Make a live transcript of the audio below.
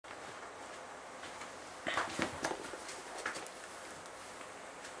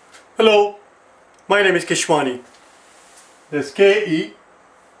Hello, my name is Keshwani. That's Keshwani,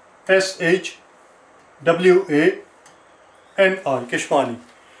 Keshwani.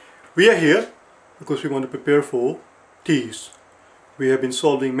 We are here because we want to prepare for TEAS. We have been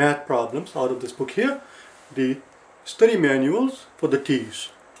solving math problems out of this book here, the study manuals for the TEAS.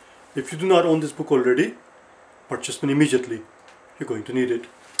 If you do not own this book already, purchase one immediately. You're going to need it.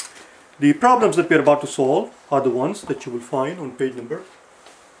 The problems that we are about to solve are the ones that you will find on page number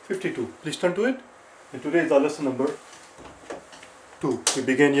 52. Please turn to it. And today is our lesson number 2. We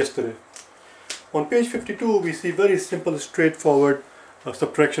began yesterday. On page 52 we see very simple, straightforward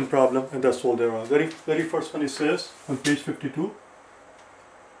subtraction problem, and that's all there are. Very first one, it says on page 52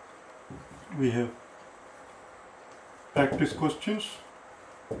 we have practice questions.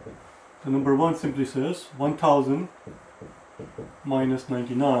 The number 1 simply says 1000 minus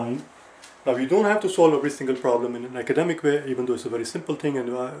 99. Now we don't have to solve every single problem in an academic way, even though it's a very simple thing and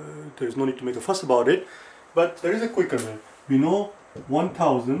there is no need to make a fuss about it, but there is a quicker way. We know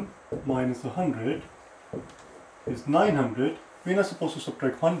 1000 minus 100 is 900. We're not supposed to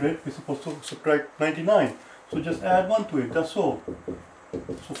subtract 100, we're supposed to subtract 99. So just add 1 to it, that's all.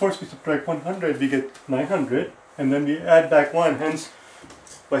 So first we subtract 100, we get 900, and then we add back 1, hence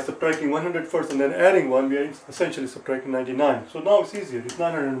by subtracting 100 first and then adding 1, we are essentially subtracting 99. So now it's easier, it's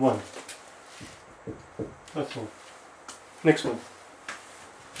 901. That's all. Next one.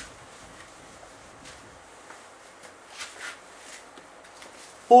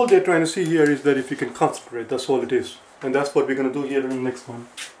 All they're trying to see here is that if you can concentrate, that's all it is. And that's what we're going to do here in the next one.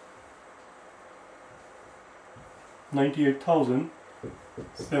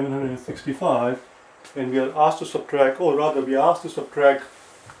 98,765, and we are asked to subtract, or rather we are asked to subtract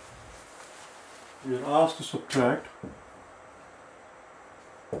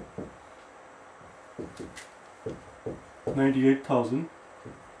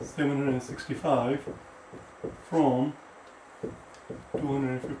 98,765 from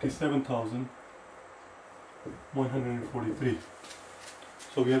 257,143.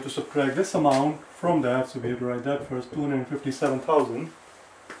 So we have to subtract this amount from that, so we have to write that first. 257,000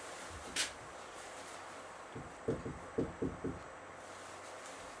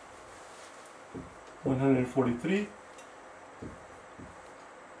 143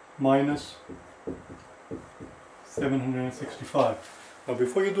 minus 765. Now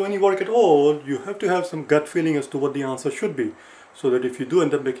before you do any work at all, you have to have some gut feeling as to what the answer should be, so that if you do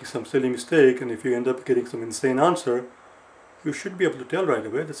end up making some silly mistake and if you end up getting some insane answer, you should be able to tell right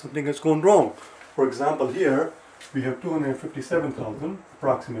away that something has gone wrong. For example, here we have 257,000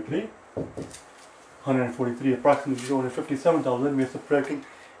 approximately, 143 approximately 257,000. We are subtracting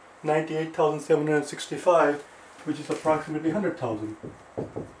 98,765, which is approximately 100,000.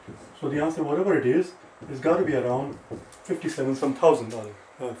 So the answer, whatever it is got to be around 57 some thousand.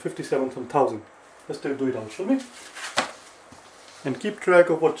 Let's do it out, shall we? And keep track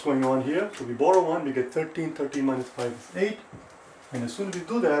of what's going on here. So we borrow 1, we get 13. 13 minus 5 is 8. And as soon as we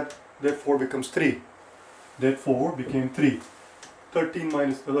do that, that 4 becomes 3. That 4 became 3. 13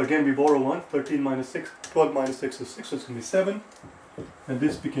 minus, again we borrow 1. 13 minus 6, 12 minus 6 is 6, so it's going to be 7. And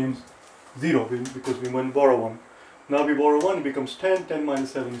this becomes 0 because we went borrow 1. Now we borrow 1, it becomes 10. 10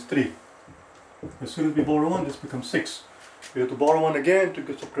 minus 7 is 3. As soon as we borrow 1, this becomes 6. We have to borrow 1 again to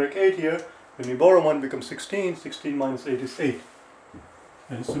subtract 8 here. When we borrow 1, it becomes 16. 16 minus 8 is 8.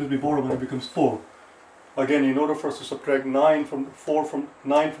 And as soon as we borrow 1, it becomes 4. Again, in order for us to subtract 9 from the 4,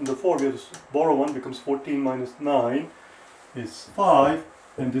 we have to borrow 1, becomes 14 minus 9 is 5,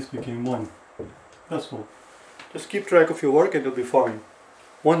 and this became 1. That's all. Just keep track of your work and it'll be fine.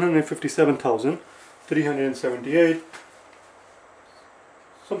 157,378.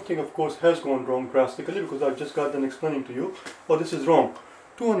 Something of course has gone wrong drastically because I've just got done explaining to you. Oh, this is wrong.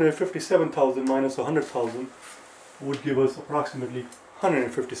 257,000 minus 100,000 would give us approximately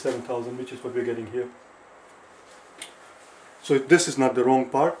 157,000, which is what we're getting here. So this is not the wrong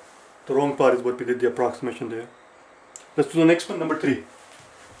part. The wrong part is what we did the approximation there. Let's do the next one, number 3.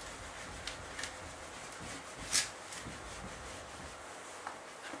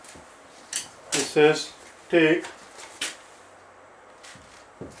 It says take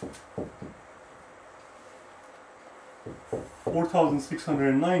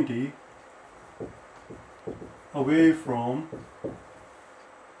 4,690 away from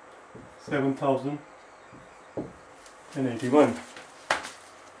 7,081.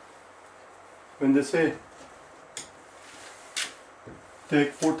 When they say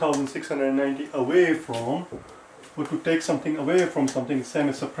take 4,690 away from, or to take something away from something is same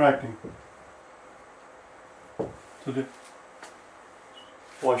as subtracting. So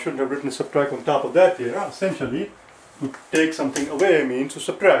I shouldn't have written subtract on top of that here. Essentially, To take something away means to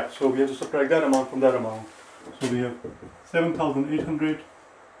subtract. So we have to subtract that amount from that amount. So we have 7,800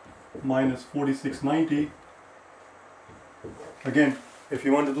 minus 4690. Again, if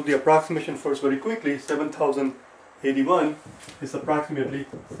you want to do the approximation first very quickly, 7,081 is approximately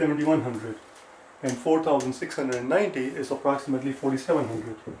 7,100 and 4,690 is approximately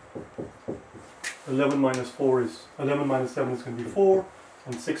 4,700. 11 minus 7 is going to be 4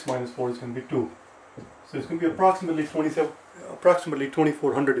 and 6 minus 4 is going to be 2. So it's going to be approximately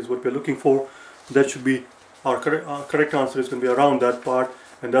 2,400 is what we're looking for. That should be our correct answer is going to be around that part,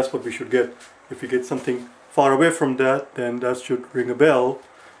 and that's what we should get. If we get something far away from that, then that should ring a bell.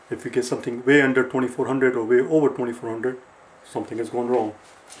 If we get something way under 2,400 or way over 2,400, something has gone wrong.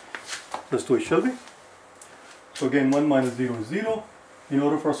 Let's do it, shall we? So again, 1 minus 0 is 0. In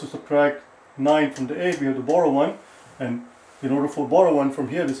order for us to subtract 9 from the 8, we have to borrow 1, and in order for borrow 1 from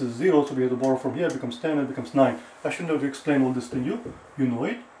here, this is 0, so we have to borrow from here, it becomes 10 and it becomes 9. I shouldn't have to explain all this to you, you know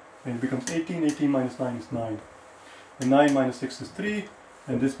it. And it becomes 18, 18 minus 9 is 9. And 9 minus 6 is 3,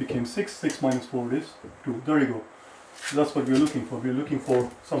 and this became 6, 6 minus 4 is 2. There you go. So that's what we're looking for. We're looking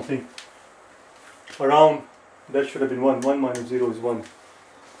for something around, that should have been 1. 1 minus 0 is 1.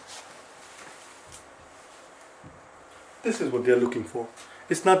 This is what they're looking for.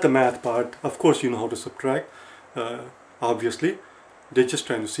 It's not the math part. Of course you know how to subtract, obviously. They're just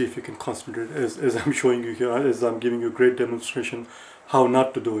trying to see if you can concentrate, as I'm showing you here, as I'm giving you a great demonstration how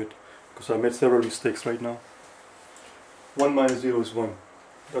not to do it, because I made several mistakes right now. 1 minus 0 is 1.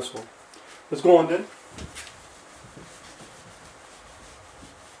 That's all. Let's go on then.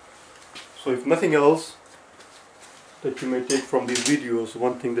 So if nothing else that you may take from these videos,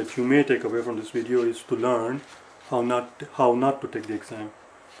 one thing that you may take away from this video is to learn how not to take the exam.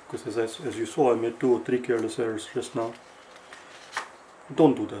 Because as you saw, I made 2 or 3 careless errors just now.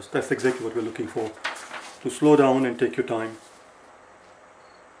 Don't do this. That's exactly what we're looking for. To slow down and take your time.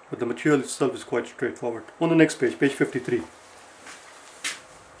 But the material itself is quite straightforward. On the next page, page 53.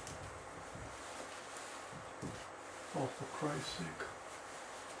 Oh, for Christ's sake.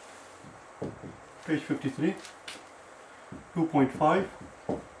 Page 53, 2.5.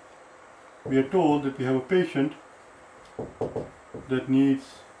 We are told that we have a patient that needs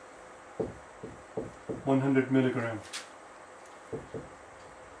 100 milligrams.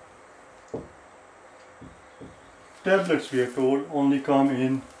 Tablets, we are told, only come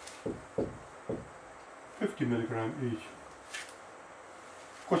in 50 milligram each.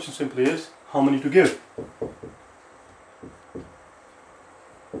 Question simply is, how many to give?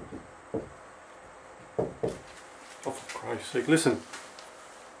 Oh, for Christ's sake, listen.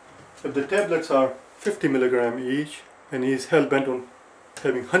 If the tablets are 50 milligram each, and he is hell-bent on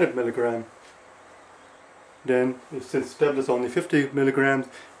having 100 milligram, then since tablets are only 50 milligrams,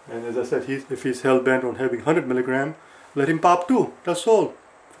 and as I said, if he's hell-bent on having 100 milligram, let him pop 2. That's all.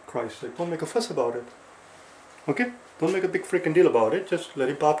 For Christ's sake, don't make a fuss about it. Okay? Don't make a big freaking deal about it. Just let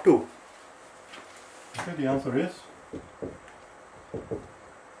him pop 2. Okay, the answer is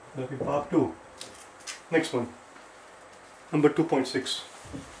let him pop 2. Next one. Number 2.6.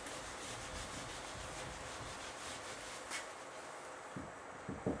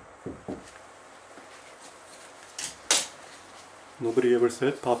 Nobody ever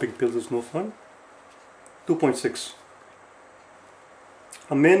said popping pills is no fun. 2.6.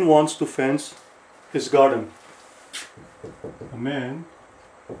 A man wants to fence his garden. A man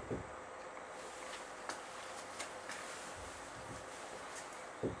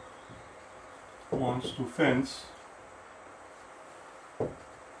wants to fence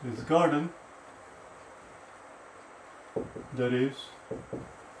his garden that is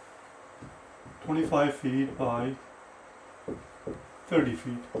 25 feet by 30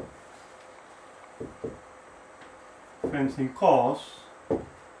 feet. Fencing costs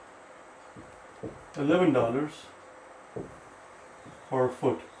 $11 per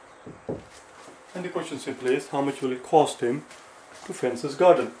foot. And the question simply is, how much will it cost him to fence his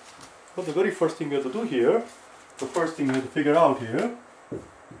garden? Well, the very first thing we have to do here, the first thing we have to figure out here,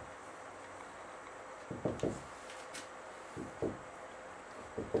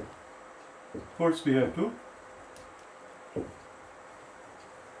 first we have to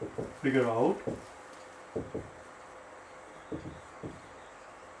figure out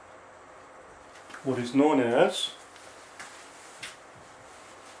what is known as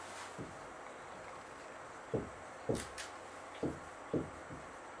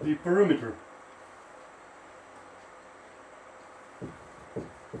the perimeter.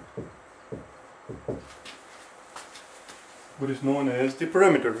 What is known as the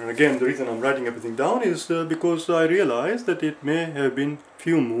perimeter. And again, the reason I'm writing everything down is because I realized that it may have been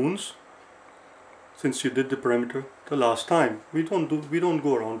few moons since you did the perimeter the last time. We don't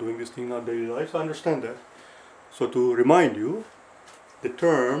go around doing this thing in our daily life, so I understand that. So to remind you, the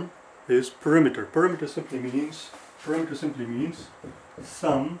term is perimeter. Perimeter simply means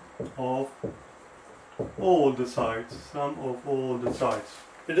sum of all the sides. Sum of all the sides.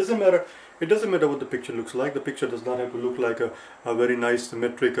 It doesn't matter what the picture looks like. The picture does not have to look like a very nice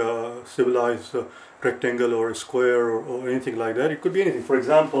symmetric civilized rectangle or a square or anything like that. It could be anything. For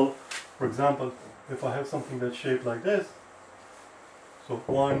example, if I have something that's shaped like this, so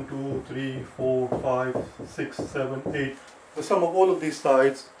 1, 2, 3, 4, 5, 6, 7, 8, the sum of all of these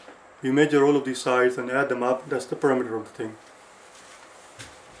sides, you measure all of these sides and add them up, that's the perimeter of the thing.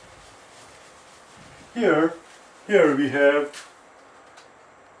 Here we have,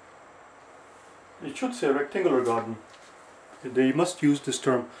 it should say rectangular garden. They must use this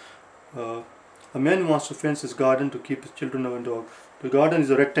term. A man wants to fence his garden to keep his children and dog. The garden is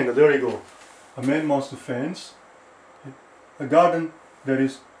a rectangle, there you go. A man wants to fence a garden that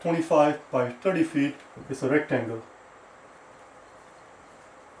is 25 by 30 feet is a rectangle.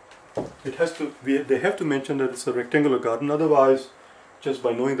 They have to mention that it's a rectangular garden, otherwise just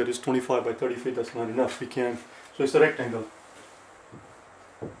by knowing that it's 25 by 30 feet that's not enough. We can't. So it's a rectangle.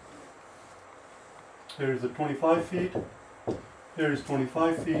 Here is the 25 feet, here is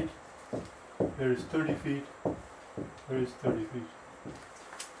 25 feet, here is 30 feet, here is 30 feet.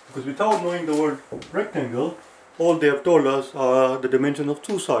 Because without knowing the word rectangle, all they have told us are the dimension of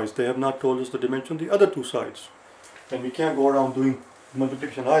two sides. They have not told us the dimension of the other two sides. And we can't go around doing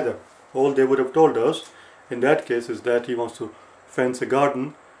multiplication either. All they would have told us in that case is that he wants to fence a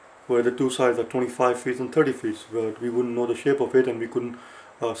garden where the two sides are 25 feet and 30 feet. But we wouldn't know the shape of it and we couldn't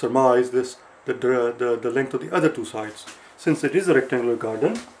surmise the length of the other two sides. Since it is a rectangular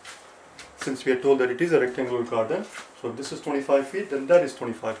garden, since we are told that it is a rectangular garden, so if this is 25 feet, then that is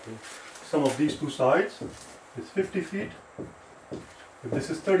 25 feet. Sum of these two sides is 50 feet. If this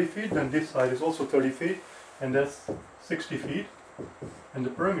is 30 feet, then this side is also 30 feet, and that's 60 feet. And the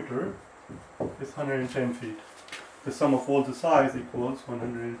perimeter is 110 feet. The sum of all the sides equals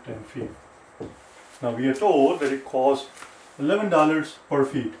 110 feet. Now we are told that it costs $11 per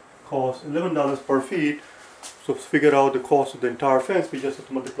feet. Costs $11 per feet. So to figure out the cost of the entire fence, we just have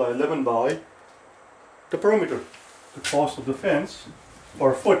to multiply 11 by the perimeter. The cost of the fence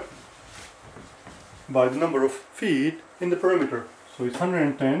per foot by the number of feet in the perimeter. So it's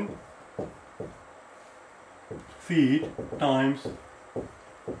 110 feet times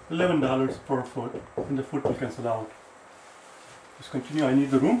 $11 per foot, and the foot will cancel out. Let's continue. I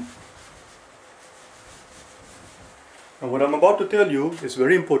need the room. And what I'm about to tell you is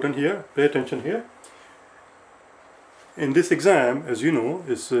very important here. Pay attention here. In this exam, as you know,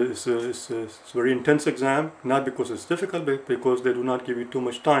 it's a very intense exam, not because it's difficult, but because they do not give you too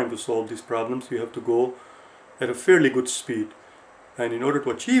much time to solve these problems. You have to go at a fairly good speed. And in order to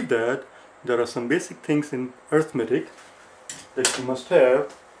achieve that, there are some basic things in arithmetic that you must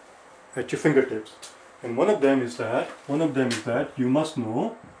have at your fingertips. And one of them is that we must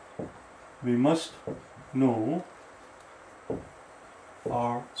know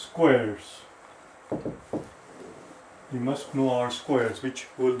our squares. You must know our squares, which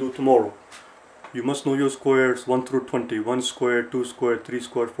we'll do tomorrow. You must know your squares 1 through 20. 1 squared, 2 squared, 3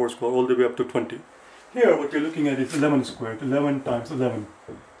 squared, 4 squared, all the way up to 20. Here what you're looking at is 11 squared. 11 times 11.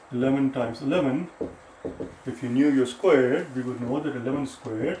 11 times 11. If you knew your square, we would know that 11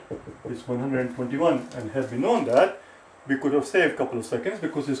 squared is 121. And had we known that, we could have saved a couple of seconds,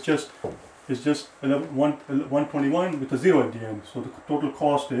 because it's just 121 with a 0 at the end. So the total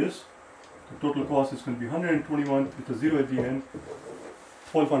cost is going to be 121 with a 0 at the end,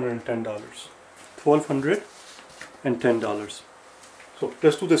 $1,210. $1,210. So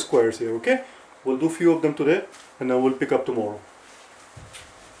let's do the squares here, okay? We'll do a few of them today, and then we'll pick up tomorrow.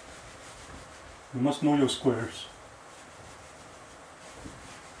 You must know your squares.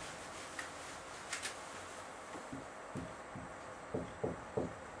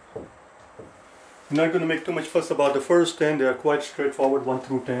 I'm not going to make too much fuss about the first 10. They are quite straightforward, 1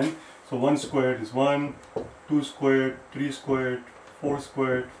 through 10. So 1 squared is 1, 2 squared, 3 squared, 4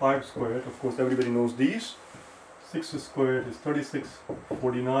 squared, 5 squared. Of course, everybody knows these. 6 squared is 36,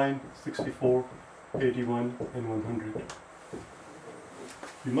 49, 64, 81, and 100.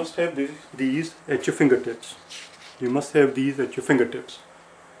 You must have these at your fingertips. You must have these at your fingertips.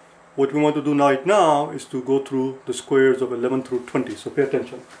 What we want to do right now is to go through the squares of 11 through 20. So pay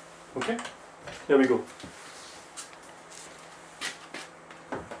attention. Okay? Here we go.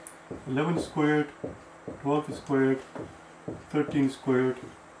 11 squared, 12 squared, 13 squared,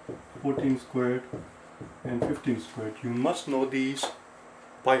 14 squared, and 15 squared. You must know these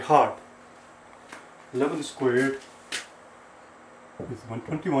by heart. 11 squared is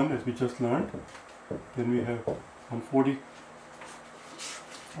 121, as we just learned. Then we have 140,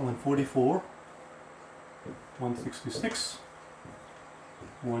 144, 166,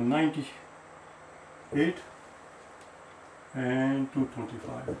 198, and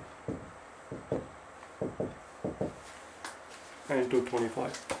 225. And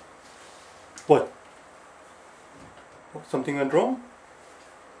 225. What? Something went wrong?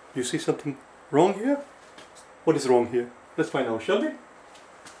 You see something wrong here? What is wrong here? Let's find out, shall we?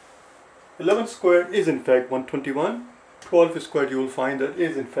 11 squared is in fact 121. 12 squared you will find that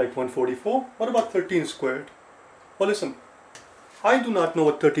is in fact 144. What about 13 squared? Well, listen, I do not know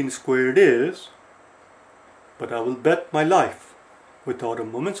what 13 squared is, but I will bet my life without a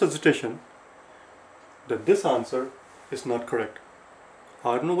moment's hesitation that this answer is not correct.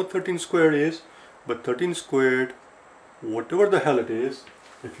 I don't know what 13 squared is, but 13 squared, whatever the hell it is,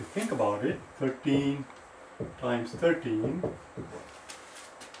 if you think about it, 13 times 13,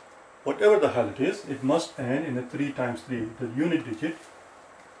 whatever the hell it is, it must end in a 3 times 3. The unit digit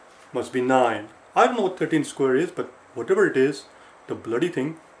must be 9. I don't know what 13 squared is, but whatever it is, the bloody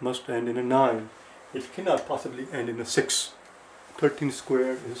thing must end in a 9. It cannot possibly end in a 6. 13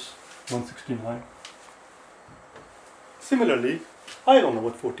 squared is 169. Similarly, I don't know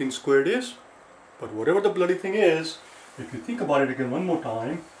what 14 squared is, but whatever the bloody thing is, if you think about it again one more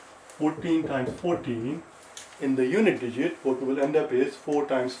time, 14 times 14, in the unit digit, what will end up is 4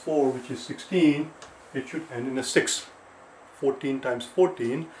 times 4, which is 16. It should end in a 6. 14 times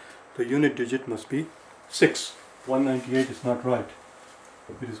 14, the unit digit must be 6. 198 is not right.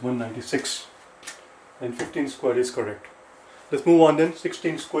 It is 196. And 15 squared is correct. Let's move on then.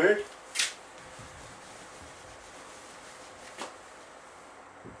 16 squared.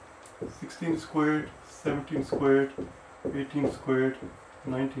 16 squared, 17 squared, 18 squared,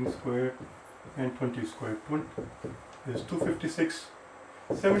 19 squared, and 20 squared. Is 256.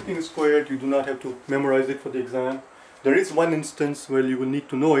 17 squared, you do not have to memorize it for the exam. There is one instance where you will need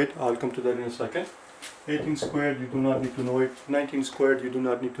to know it. I'll come to that in a second. 18 squared, you do not need to know it. 19 squared, you do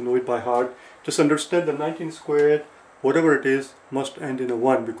not need to know it by heart. Just understand that 19 squared, whatever it is, must end in a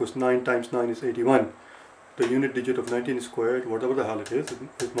 1, because 9 times 9 is 81. The unit digit of 19 squared, whatever the hell it is,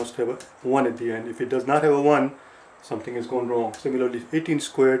 it must have a 1 at the end. If it does not have a 1, something has gone wrong. Similarly, 18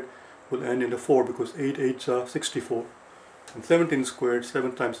 squared will end in a 4, because 8 8s are 64. And 17 squared,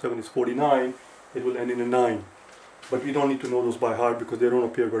 7 times 7 is 49, it will end in a 9. But we don't need to know those by heart because they don't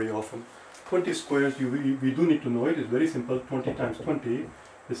appear very often. 20 squares, we do need to know it. It's very simple. 20 times 20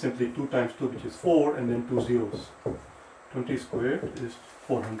 is simply 2 times 2, which is 4, and then 2 zeros. 20 squared is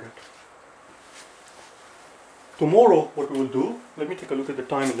 400. Tomorrow, what we will do, let me take a look at the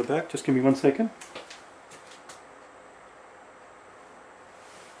time in the back. Just give me 1 second.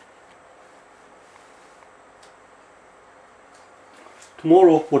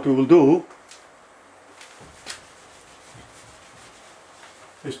 Tomorrow, what we will do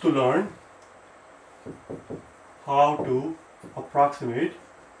is to learn how to approximate.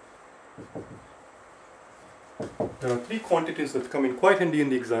 There are 3 quantities that come in quite handy in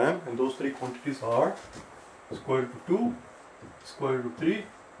the exam, and those 3 quantities are square root of 2, square root of 3,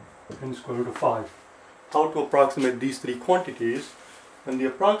 and square root of 5. How to approximate these 3 quantities, and the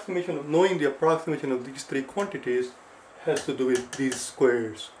approximation of knowing the approximation of these 3 quantities has to do with these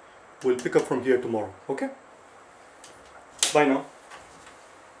squares. We'll pick up from here tomorrow. Okay? Bye now.